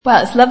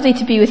Well, it's lovely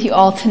to be with you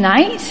all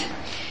tonight.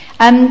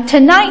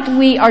 Tonight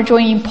we are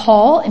joining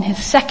Paul in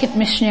his second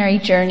missionary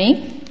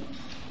journey,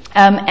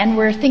 and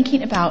we're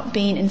thinking about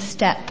being in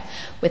step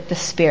with the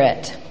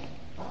Spirit.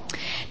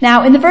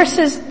 Now, in the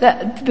verses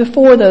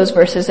before those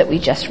verses that we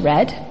just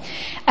read,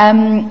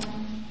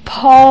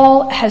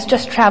 Paul has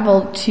just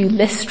traveled to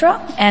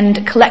Lystra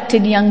and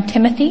collected young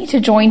Timothy to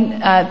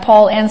join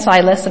Paul and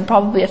Silas and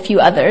probably a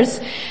few others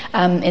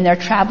in their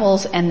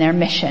travels and their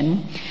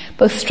mission,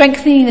 both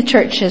strengthening the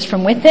churches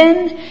from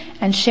within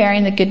and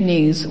sharing the good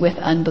news with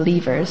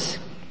unbelievers.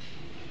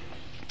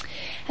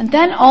 And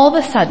then all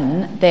of a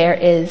sudden there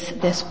is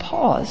this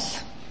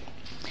pause.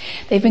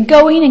 They've been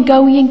going and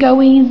going and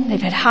going. They've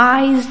had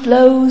highs,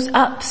 lows,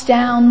 ups,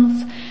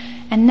 downs,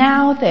 and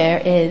now there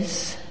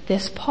is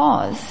this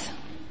pause.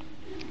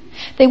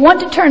 They want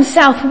to turn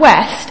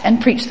southwest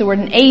and preach the word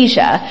in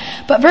Asia,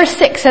 but verse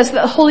 6 says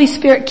that the Holy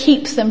Spirit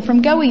keeps them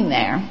from going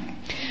there.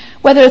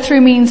 Whether through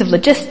means of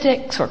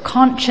logistics or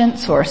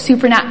conscience or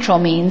supernatural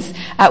means,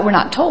 we're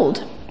not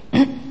told.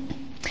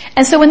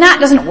 And so when that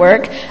doesn't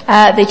work,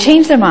 they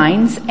change their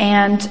minds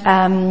and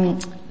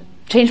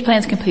change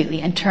plans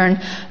completely and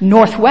turn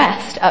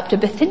northwest up to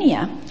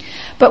Bithynia.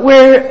 But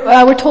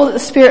we're told that the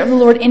Spirit of the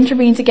Lord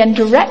intervenes again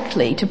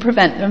directly to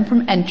prevent them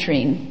from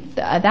entering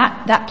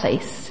that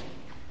place.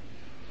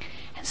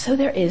 And so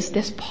there is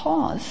this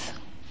pause.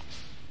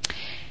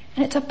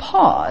 And it's a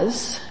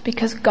pause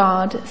because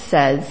God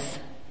says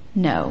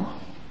no.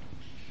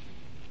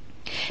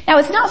 Now,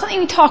 it's not something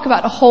we talk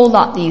about a whole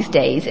lot these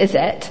days, is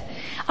it?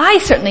 I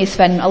certainly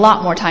spend a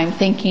lot more time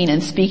thinking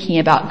and speaking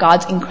about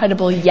God's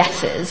incredible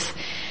yeses.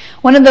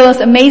 One of the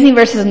most amazing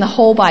verses in the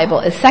whole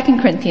Bible is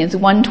 2 Corinthians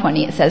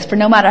 1:20. It says, "For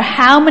no matter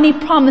how many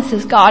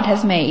promises God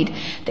has made,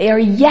 they are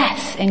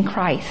yes in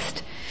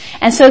Christ.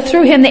 And so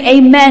through him the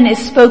amen is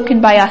spoken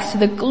by us to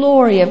the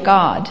glory of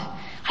God."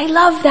 I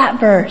love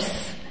that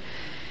verse.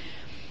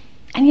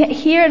 And yet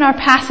here in our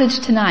passage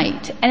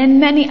tonight, and in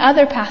many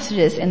other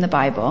passages in the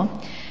Bible,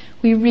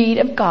 we read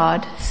of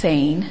God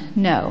saying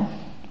no.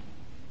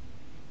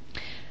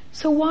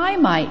 So why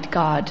might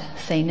God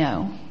say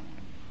no?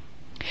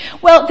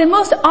 Well, the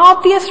most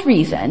obvious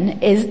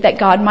reason is that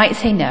God might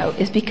say no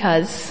is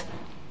because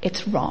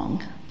it's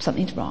wrong.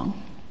 Something's wrong.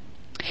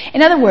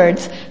 In other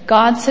words,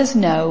 God says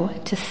no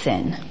to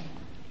sin.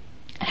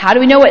 How do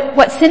we know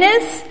what sin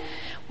is?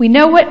 We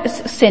know what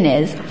sin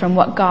is from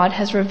what God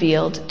has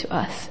revealed to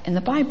us in the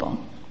Bible.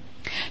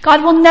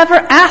 God will never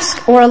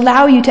ask or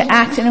allow you to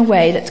act in a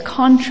way that's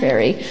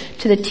contrary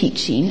to the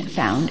teaching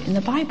found in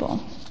the Bible.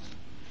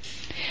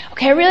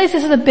 Okay, I realize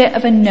this is a bit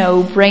of a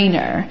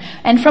no-brainer,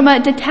 and from a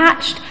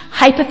detached,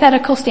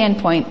 hypothetical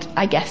standpoint,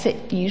 I guess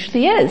it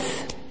usually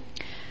is.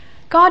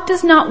 God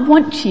does not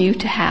want you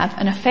to have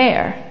an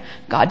affair.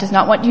 God does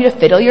not want you to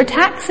fiddle your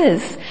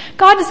taxes.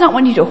 God does not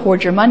want you to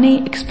hoard your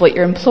money, exploit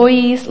your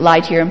employees,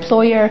 lie to your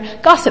employer,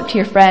 gossip to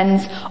your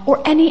friends,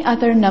 or any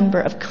other number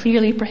of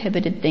clearly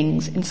prohibited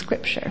things in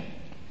Scripture.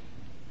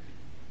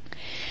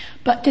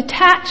 But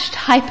detached,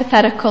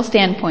 hypothetical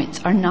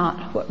standpoints are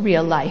not what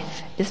real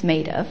life is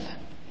made of.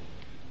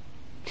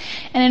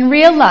 And in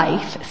real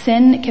life,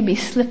 sin can be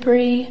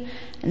slippery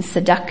and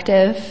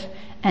seductive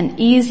and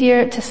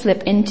easier to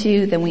slip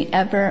into than we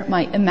ever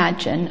might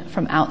imagine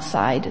from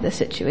outside the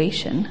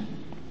situation.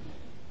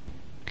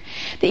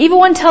 The evil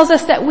one tells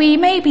us that we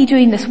may be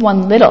doing this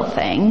one little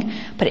thing,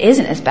 but it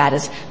isn't as bad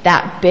as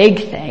that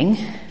big thing.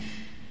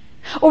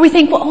 Or we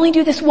think we'll only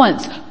do this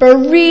once for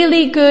a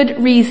really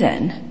good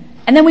reason,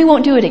 and then we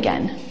won't do it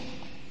again.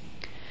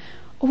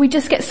 Or we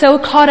just get so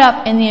caught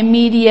up in the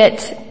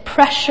immediate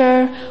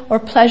pressure or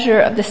pleasure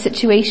of the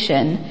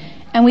situation,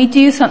 and we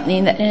do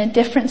something that in a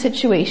different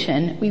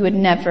situation we would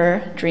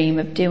never dream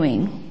of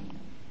doing.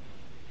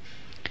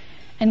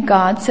 And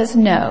God says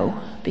no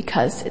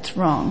because it's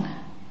wrong.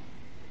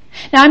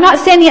 Now, I'm not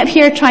standing up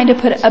here trying to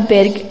put a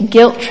big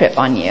guilt trip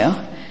on you.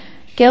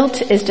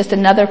 Guilt is just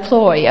another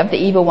ploy of the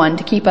evil one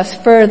to keep us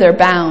further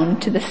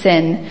bound to the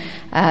sin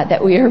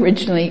that we were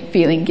originally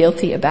feeling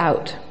guilty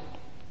about.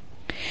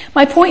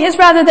 My point is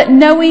rather that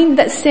knowing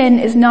that sin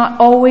is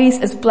not always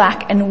as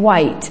black and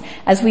white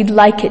as we'd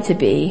like it to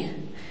be,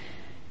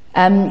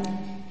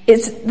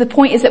 the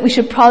point is that we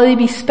should probably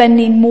be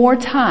spending more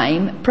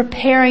time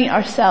preparing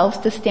ourselves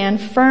to stand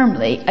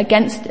firmly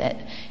against it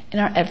in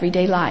our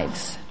everyday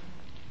lives.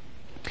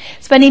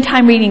 Spending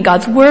time reading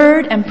God's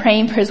Word and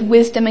praying for His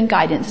wisdom and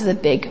guidance is a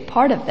big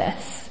part of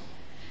this.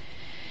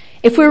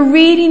 If we're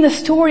reading the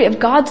story of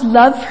God's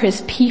love for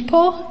His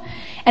people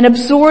and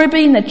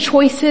absorbing the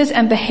choices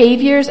and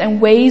behaviors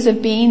and ways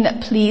of being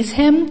that please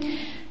Him,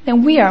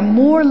 then we are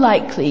more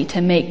likely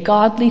to make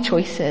godly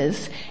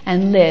choices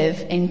and live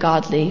in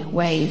godly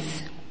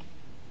ways.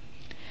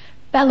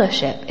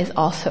 Fellowship is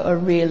also a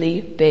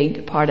really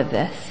big part of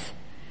this.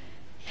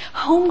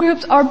 Home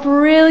groups are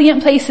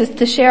brilliant places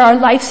to share our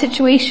life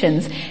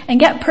situations and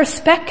get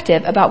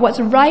perspective about what's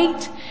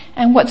right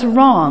and what's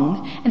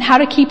wrong and how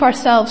to keep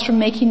ourselves from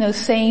making those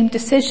same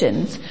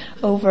decisions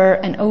over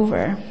and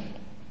over.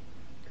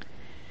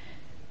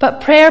 But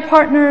prayer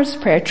partners,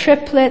 prayer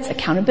triplets,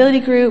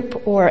 accountability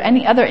group, or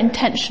any other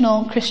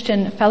intentional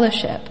Christian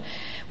fellowship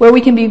where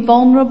we can be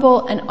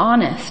vulnerable and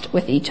honest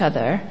with each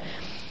other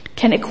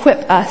can equip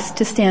us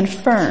to stand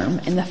firm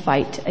in the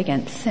fight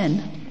against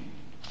sin.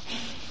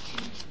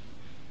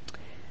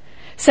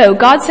 So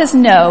God says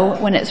no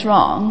when it's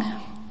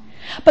wrong,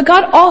 but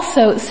God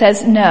also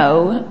says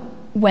no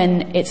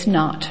when it's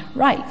not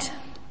right.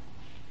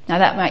 Now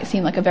that might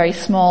seem like a very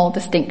small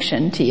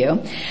distinction to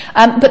you,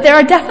 but there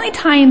are definitely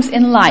times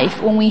in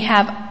life when we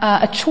have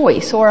a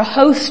choice or a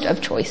host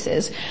of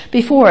choices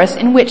before us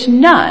in which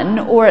none,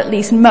 or at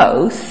least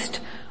most,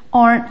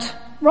 aren't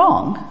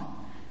wrong.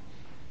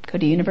 Go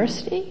to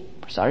university,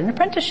 or start an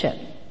apprenticeship.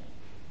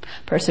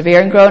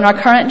 Persevere and grow in our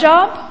current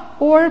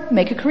job, or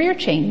make a career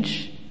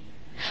change.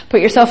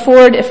 Put yourself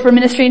forward for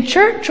ministry in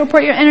church, or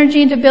put your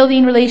energy into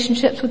building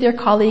relationships with your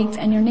colleagues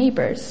and your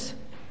neighbors.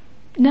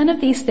 None of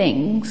these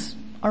things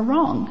are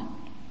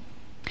wrong.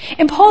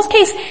 In Paul's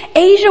case,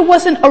 Asia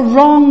wasn't a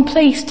wrong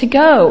place to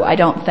go, I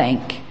don't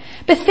think.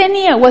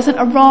 Bithynia wasn't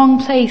a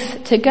wrong place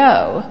to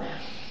go.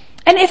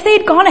 And if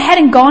they'd gone ahead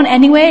and gone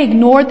anyway,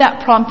 ignored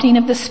that prompting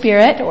of the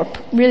Spirit, or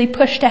really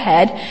pushed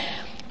ahead,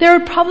 there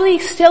would probably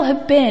still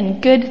have been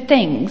good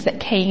things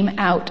that came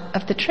out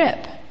of the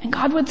trip. And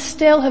God would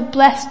still have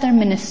blessed their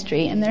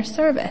ministry and their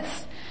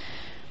service.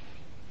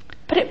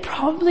 But it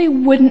probably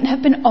wouldn't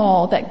have been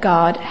all that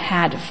God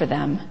had for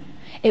them.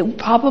 It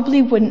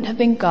probably wouldn't have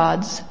been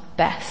God's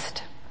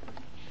best.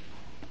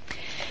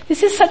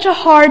 This is such a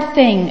hard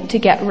thing to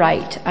get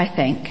right, I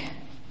think.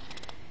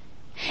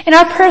 In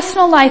our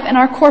personal life and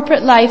our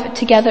corporate life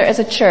together as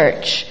a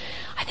church,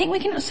 I think we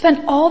can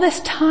spend all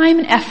this time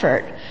and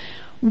effort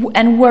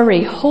and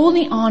worry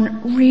holding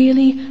on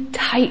really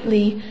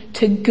tightly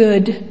to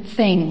good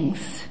things.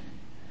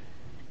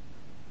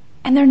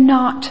 And they're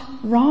not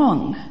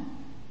wrong.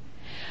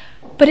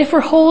 But if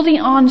we're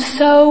holding on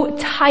so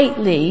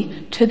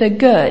tightly to the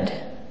good,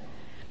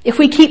 if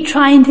we keep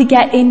trying to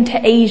get into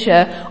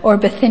Asia or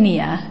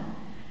Bithynia,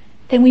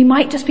 then we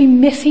might just be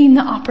missing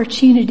the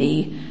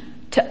opportunity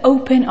to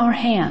open our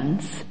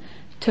hands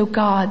to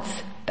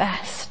God's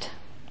best.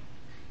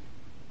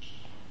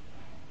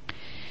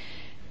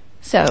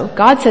 So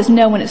God says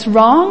no when it's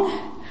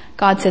wrong.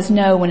 God says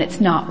no when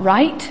it's not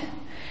right.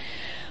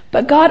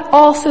 But God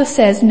also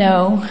says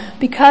no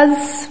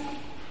because,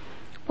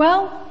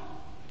 well,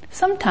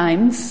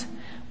 sometimes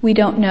we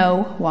don't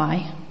know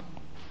why.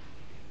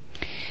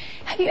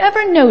 Have you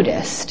ever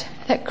noticed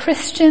that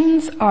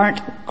Christians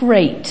aren't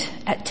great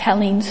at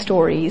telling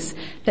stories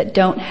that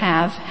don't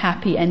have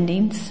happy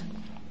endings?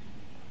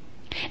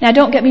 Now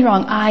don't get me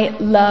wrong, I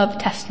love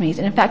testimonies,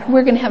 and in fact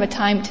we're going to have a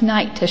time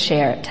tonight to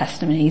share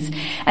testimonies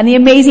and the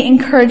amazing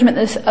encouragement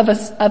of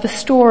a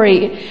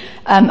story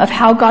of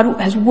how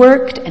God has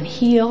worked and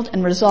healed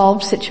and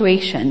resolved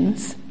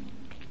situations.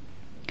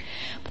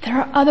 But there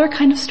are other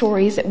kind of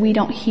stories that we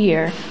don't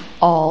hear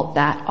all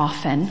that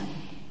often.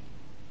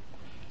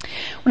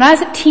 When I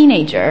was a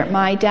teenager,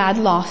 my dad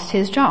lost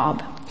his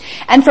job,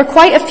 and for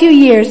quite a few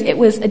years it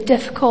was a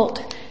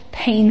difficult,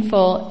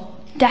 painful,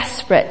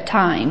 desperate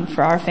time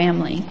for our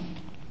family.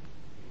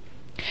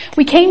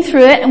 We came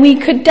through it and we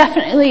could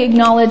definitely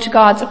acknowledge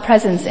God's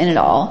presence in it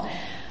all.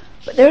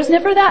 But there was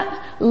never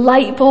that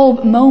light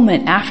bulb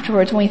moment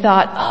afterwards when we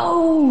thought,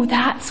 oh,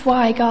 that's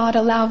why God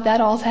allowed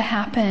that all to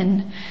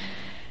happen.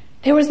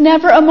 There was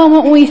never a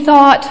moment when we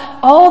thought,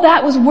 oh,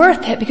 that was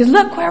worth it because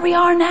look where we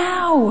are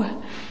now.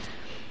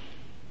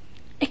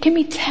 It can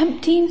be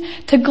tempting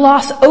to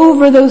gloss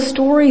over those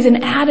stories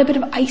and add a bit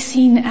of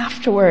icing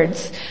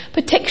afterwards,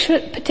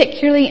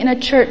 particularly in a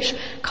church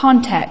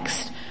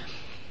context.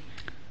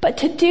 But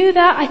to do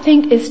that, I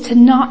think, is to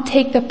not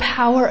take the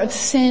power of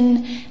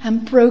sin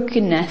and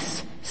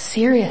brokenness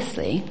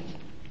seriously.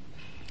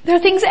 There are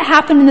things that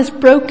happen in this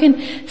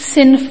broken,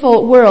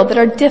 sinful world that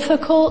are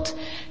difficult,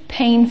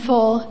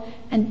 painful,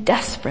 and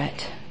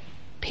desperate.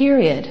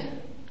 Period.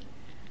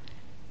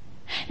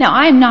 Now,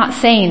 I'm not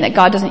saying that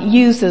God doesn't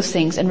use those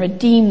things and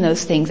redeem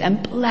those things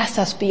and bless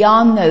us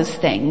beyond those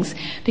things,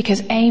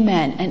 because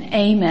amen and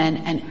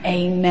amen and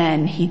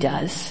amen He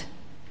does.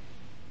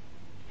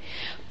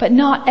 But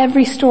not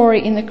every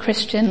story in the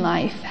Christian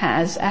life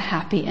has a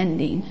happy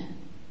ending.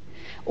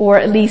 Or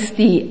at least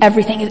the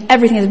everything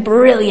is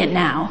brilliant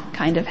now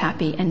kind of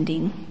happy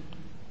ending.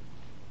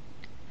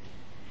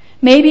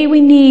 Maybe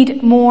we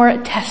need more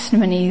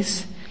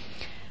testimonies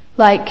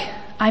like,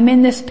 I'm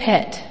in this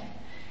pit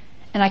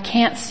and I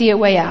can't see a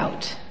way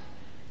out,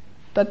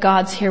 but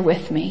God's here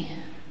with me.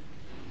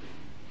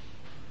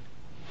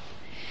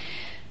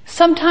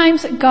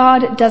 Sometimes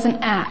God doesn't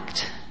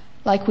act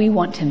like we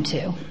want Him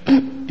to.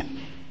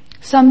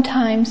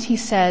 Sometimes He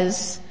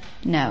says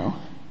no.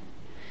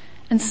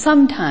 And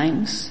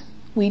sometimes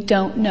we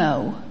don't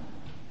know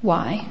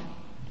why.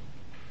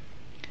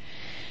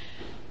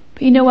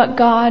 But you know what?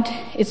 God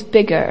is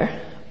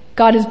bigger.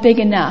 God is big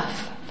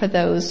enough for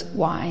those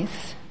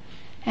whys.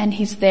 And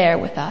He's there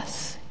with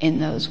us in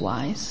those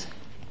whys.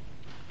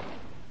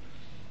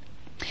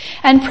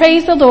 And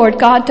praise the Lord,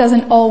 God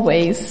doesn't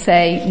always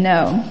say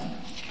no.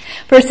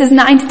 Verses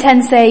 9 to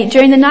 10 say,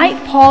 during the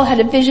night, Paul had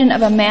a vision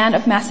of a man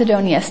of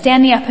Macedonia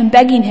standing up and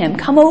begging him,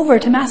 come over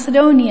to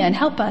Macedonia and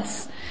help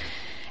us.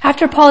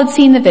 After Paul had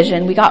seen the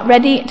vision, we got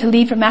ready to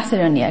leave for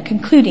Macedonia,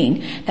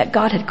 concluding that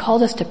God had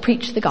called us to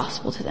preach the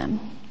gospel to them.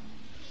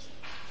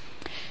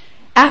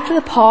 After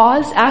the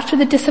pause, after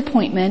the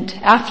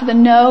disappointment, after the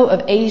no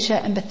of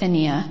Asia and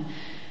Bithynia,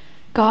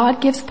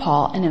 God gives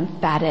Paul an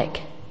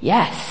emphatic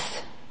yes.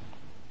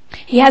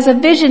 He has a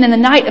vision in the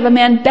night of a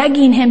man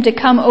begging him to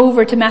come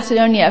over to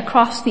Macedonia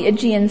across the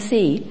Aegean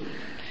Sea.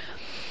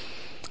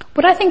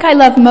 What I think I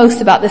love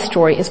most about this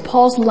story is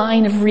Paul's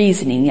line of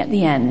reasoning at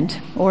the end,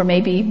 or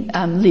maybe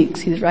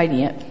Luke's who's writing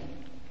it.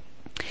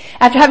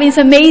 After having this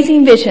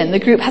amazing vision, the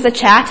group has a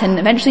chat and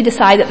eventually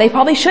decide that they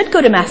probably should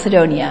go to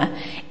Macedonia.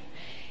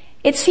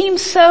 It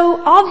seems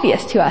so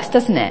obvious to us,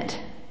 doesn't it?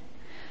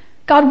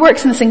 God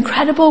works in this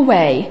incredible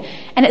way,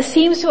 and it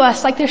seems to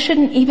us like there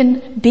shouldn't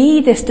even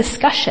be this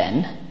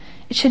discussion.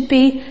 It should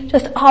be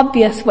just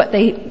obvious what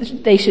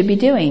they should be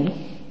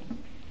doing.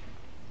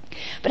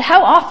 But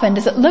how often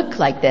does it look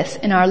like this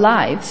in our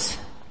lives?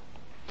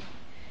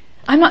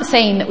 I'm not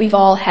saying that we've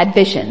all had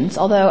visions,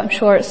 although I'm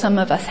sure some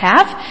of us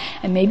have,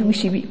 and maybe we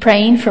should be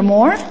praying for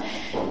more.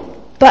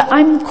 But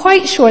I'm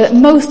quite sure that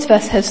most of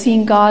us have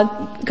seen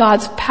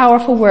God's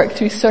powerful work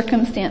through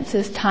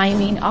circumstances,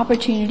 timing,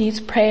 opportunities,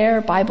 prayer,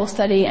 Bible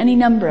study, any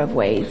number of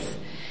ways.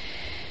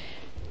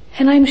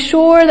 And I'm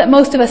sure that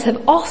most of us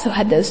have also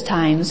had those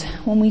times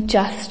when we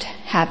just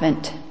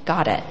haven't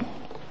got it.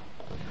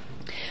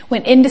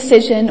 When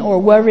indecision or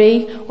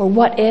worry or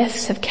what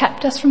ifs have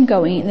kept us from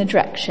going in the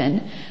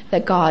direction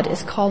that God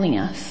is calling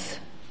us.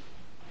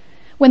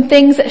 When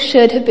things that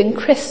should have been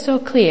crystal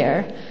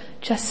clear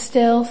just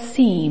still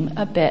seem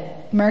a bit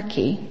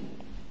murky.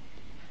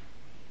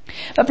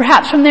 But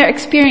perhaps from their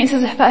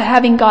experiences of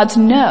having God's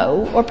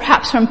no, or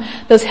perhaps from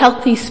those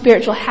healthy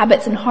spiritual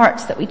habits and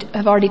hearts that we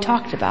have already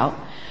talked about,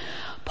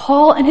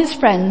 Paul and his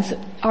friends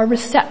are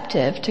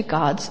receptive to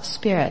God's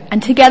Spirit,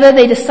 and together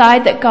they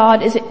decide that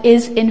God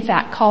is in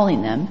fact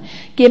calling them,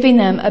 giving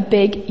them a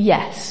big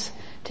yes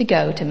to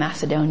go to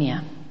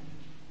Macedonia.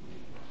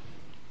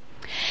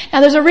 Now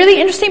there's a really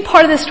interesting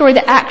part of the story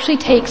that actually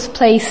takes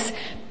place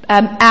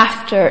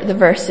after the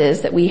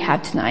verses that we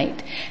have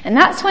tonight, and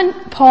that's when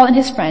Paul and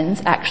his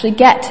friends actually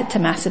get to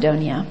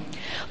Macedonia.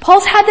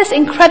 Paul's had this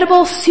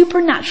incredible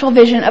supernatural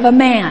vision of a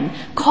man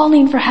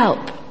calling for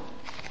help.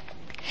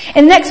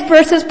 In the next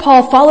verses,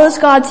 Paul follows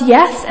God's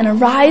yes and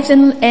arrives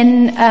in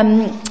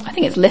I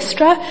think it's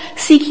Lystra,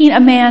 seeking a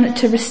man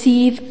to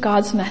receive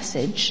God's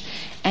message.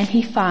 And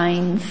he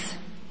finds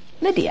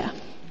Lydia,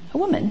 a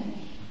woman.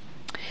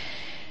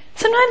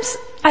 Sometimes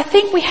I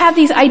think we have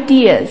these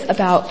ideas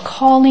about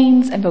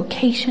callings and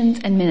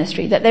vocations and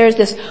ministry, that there's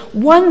this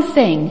one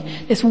thing,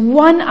 this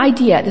one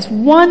idea, this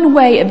one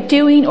way of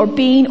doing or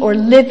being or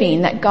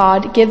living that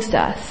God gives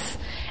us.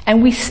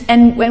 And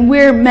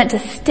we're meant to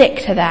stick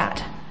to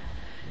that.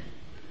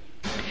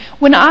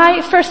 When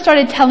I first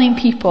started telling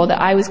people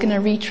that I was going to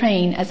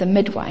retrain as a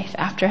midwife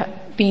after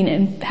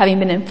having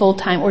been in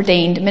full-time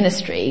ordained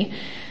ministry,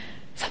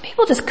 some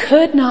people just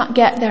could not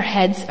get their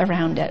heads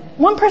around it.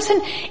 One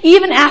person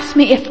even asked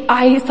me if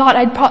I thought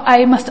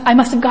I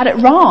must have got it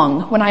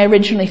wrong when I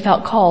originally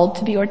felt called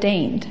to be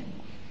ordained.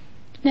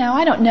 Now,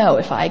 I don't know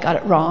if I got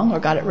it wrong or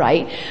got it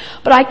right,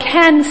 but I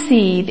can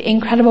see the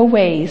incredible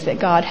ways that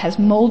God has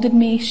molded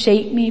me,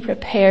 shaped me,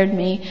 prepared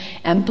me,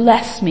 and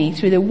blessed me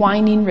through the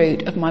winding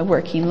route of my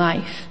working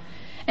life,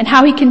 and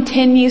how He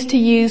continues to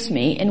use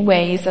me in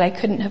ways that I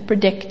couldn't have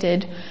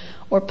predicted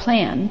or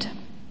planned,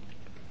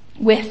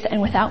 with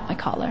and without my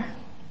collar.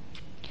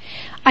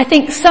 I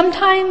think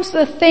sometimes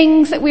the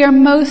things that we are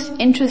most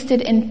interested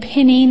in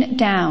pinning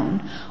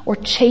down or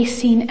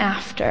chasing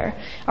after,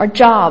 our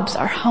jobs,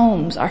 our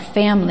homes, our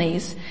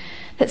families,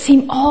 that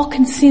seem all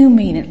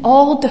consuming and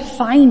all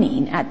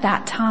defining at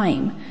that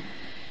time,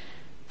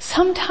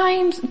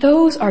 sometimes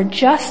those are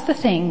just the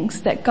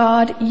things that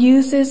God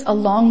uses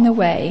along the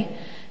way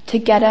to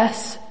get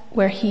us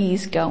where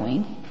He's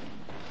going.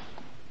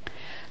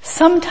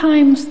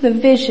 Sometimes the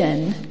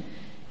vision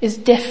is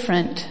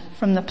different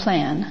from the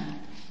plan.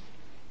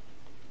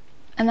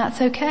 And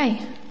that's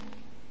okay.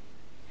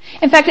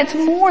 In fact, it's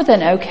more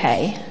than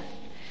okay.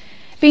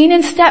 Being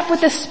in step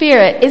with the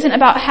Spirit isn't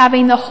about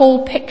having the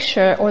whole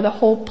picture or the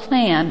whole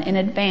plan in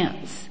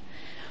advance.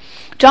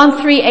 John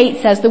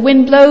 3:8 says, "The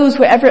wind blows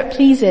wherever it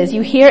pleases.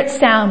 You hear its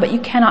sound, but you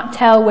cannot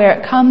tell where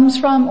it comes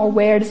from or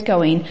where it is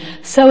going.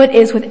 So it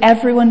is with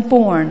everyone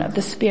born of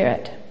the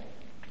Spirit."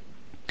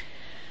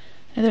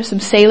 Now, there's some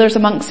sailors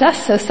amongst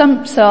us,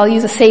 so I'll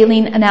use a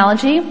sailing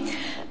analogy.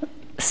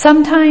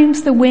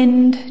 Sometimes the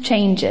wind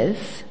changes.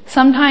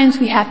 Sometimes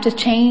we have to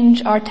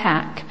change our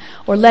tack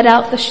or let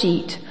out the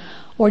sheet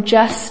or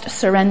just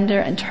surrender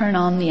and turn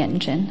on the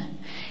engine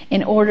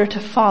in order to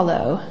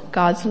follow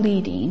God's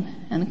leading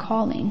and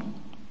calling.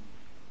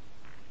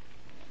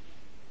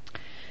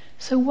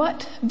 So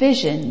what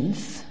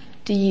visions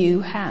do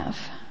you have?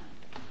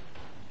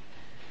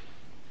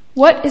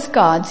 What is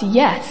God's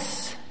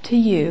yes to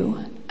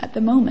you at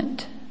the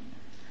moment?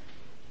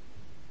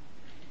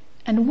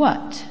 and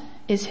what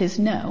is his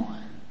no?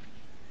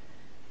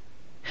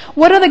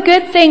 What are the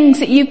good things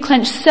that you've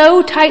clenched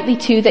so tightly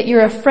to that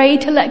you're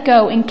afraid to let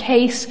go in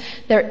case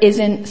there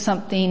isn't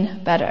something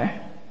better?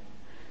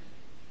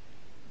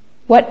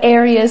 What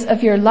areas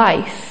of your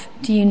life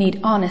do you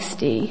need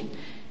honesty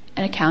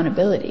and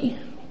accountability?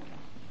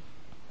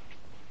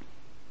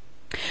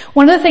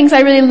 One of the things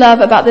I really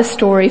love about this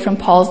story from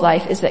Paul's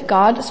life is that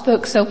God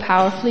spoke so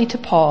powerfully to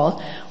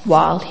Paul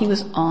while he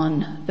was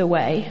on the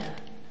way.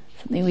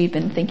 Something we've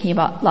been thinking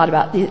a lot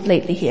about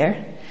lately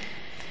here.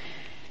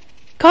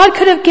 God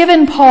could have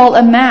given Paul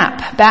a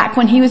map back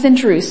when he was in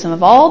Jerusalem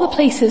of all the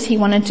places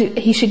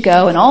he should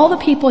go and all the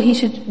people he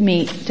should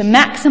meet to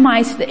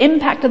maximize the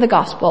impact of the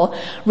gospel,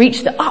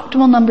 reach the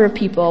optimal number of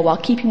people while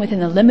keeping within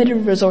the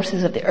limited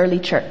resources of the early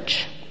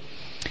church.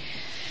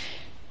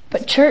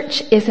 But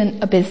church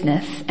isn't a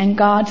business, and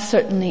God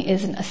certainly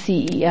isn't a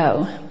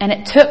CEO. And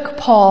it took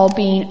Paul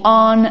being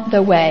on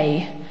the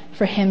way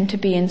for him to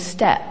be in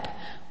step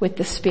with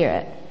the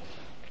Spirit.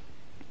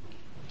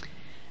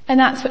 And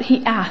that's what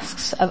he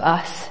asks of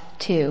us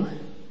too.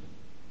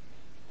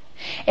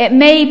 It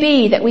may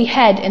be that we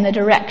head in the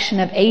direction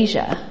of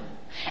Asia,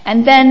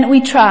 and then we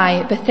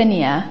try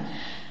Bithynia,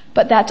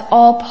 but that's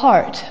all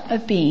part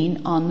of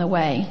being on the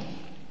way.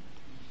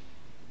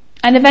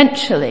 And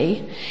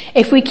eventually,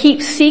 if we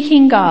keep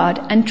seeking God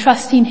and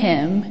trusting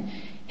him,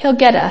 he'll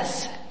get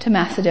us to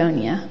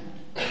Macedonia.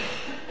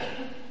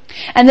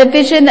 And the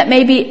vision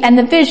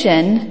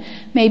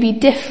may be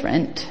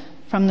different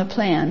from the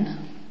plan.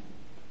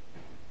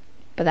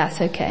 But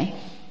that's okay.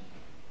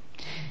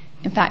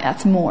 In fact,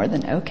 that's more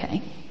than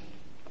okay.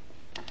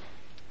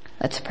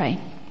 Let's pray.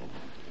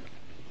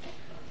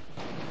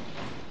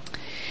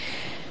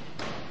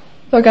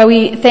 Lord God,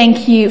 we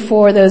thank you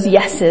for those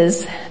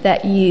yeses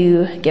that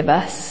you give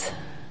us,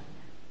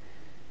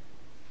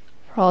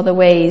 for all the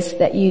ways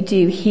that you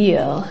do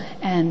heal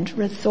and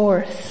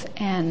resource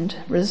and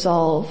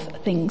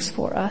resolve things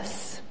for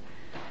us.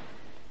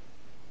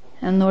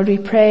 And Lord, we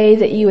pray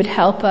that you would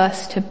help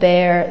us to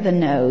bear the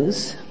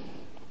no's.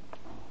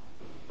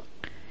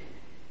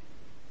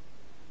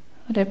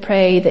 Lord, I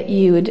pray that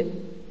you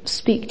would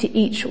speak to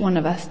each one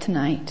of us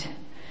tonight.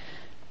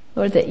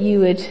 Lord, that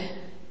you would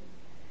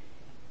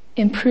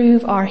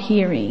improve our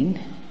hearing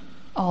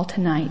all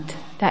tonight.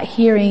 That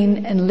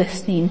hearing and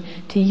listening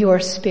to your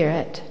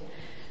Spirit.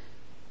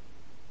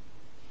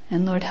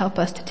 And Lord, help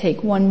us to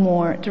take one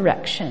more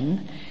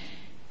direction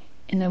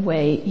in the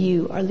way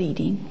you are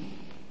leading.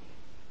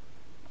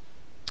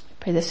 I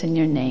pray this in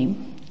your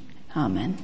name. Amen.